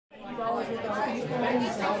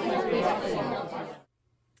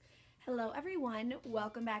Hello everyone,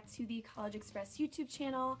 welcome back to the College Express YouTube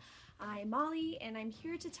channel. I'm Molly and I'm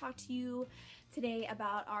here to talk to you today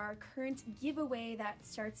about our current giveaway that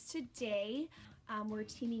starts today. We're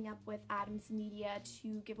teaming up with Adams Media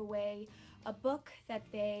to give away a book that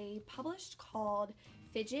they published called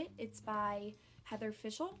Fidget. It's by Heather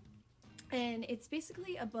Fischel, and it's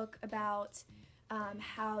basically a book about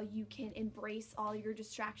how you can embrace all your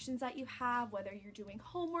distractions that you have, whether you're doing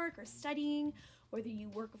homework or studying, whether you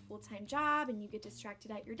work a full-time job and you get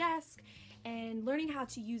distracted at your desk, and learning how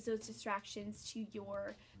to use those distractions to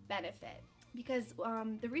your benefit. Because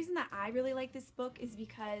the reason that I really like this book is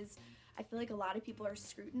because I feel like a lot of people are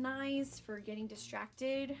scrutinized for getting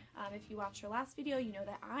distracted. If you watched our last video, you know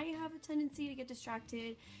that I have a tendency to get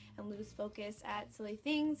distracted and lose focus at silly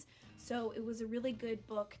things. So it was a really good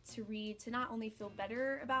book to read to not only feel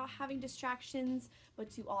better about having distractions, but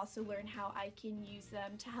to also learn how I can use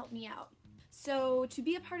them to help me out. So to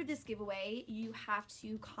be a part of this giveaway, you have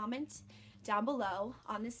to comment down below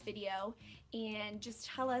on this video and just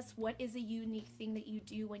tell us what is a unique thing that you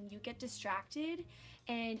do when you get distracted,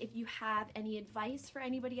 and if you have any advice for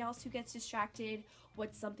anybody else who gets distracted,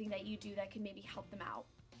 what's something that you do that can maybe help them out.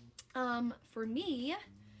 For me,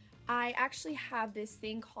 I actually have this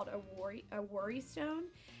thing called a worry stone,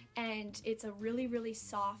 and it's a really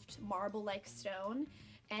soft marble-like stone,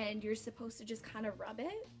 and you're supposed to just kind of rub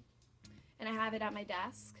it, and I have it at my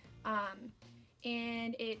desk.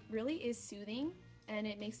 And it really is soothing and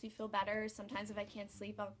it makes me feel better. Sometimes if I can't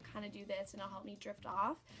sleep, I'll kind of do this and it'll help me drift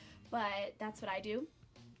off, but that's what I do.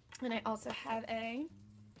 And I also have a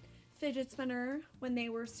fidget spinner when they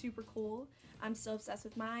were super cool. I'm still obsessed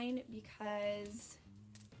with mine because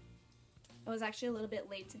I was actually a little bit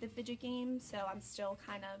late to the fidget game, so I'm still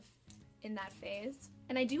kind of in that phase.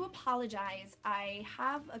 And I do apologize, I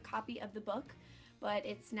have a copy of the book, but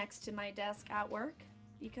it's next to my desk at work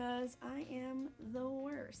because I am the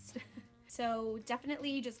worst. So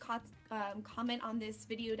definitely just comment on this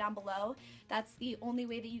video down below. That's the only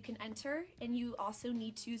way that you can enter, and you also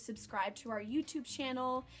need to subscribe to our YouTube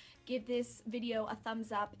channel, give this video a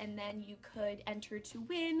thumbs up, and then you could enter to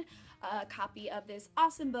win a copy of this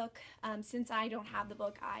awesome book. Since I don't have the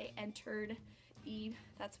book, I entered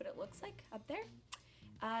that's what it looks like up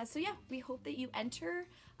there. So yeah, we hope that you enter.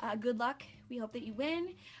 Good luck. We hope that you win.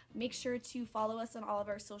 Make sure to follow us on all of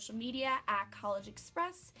our social media at College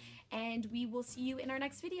Express, and we will see you in our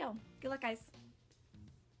next video. Good luck, guys.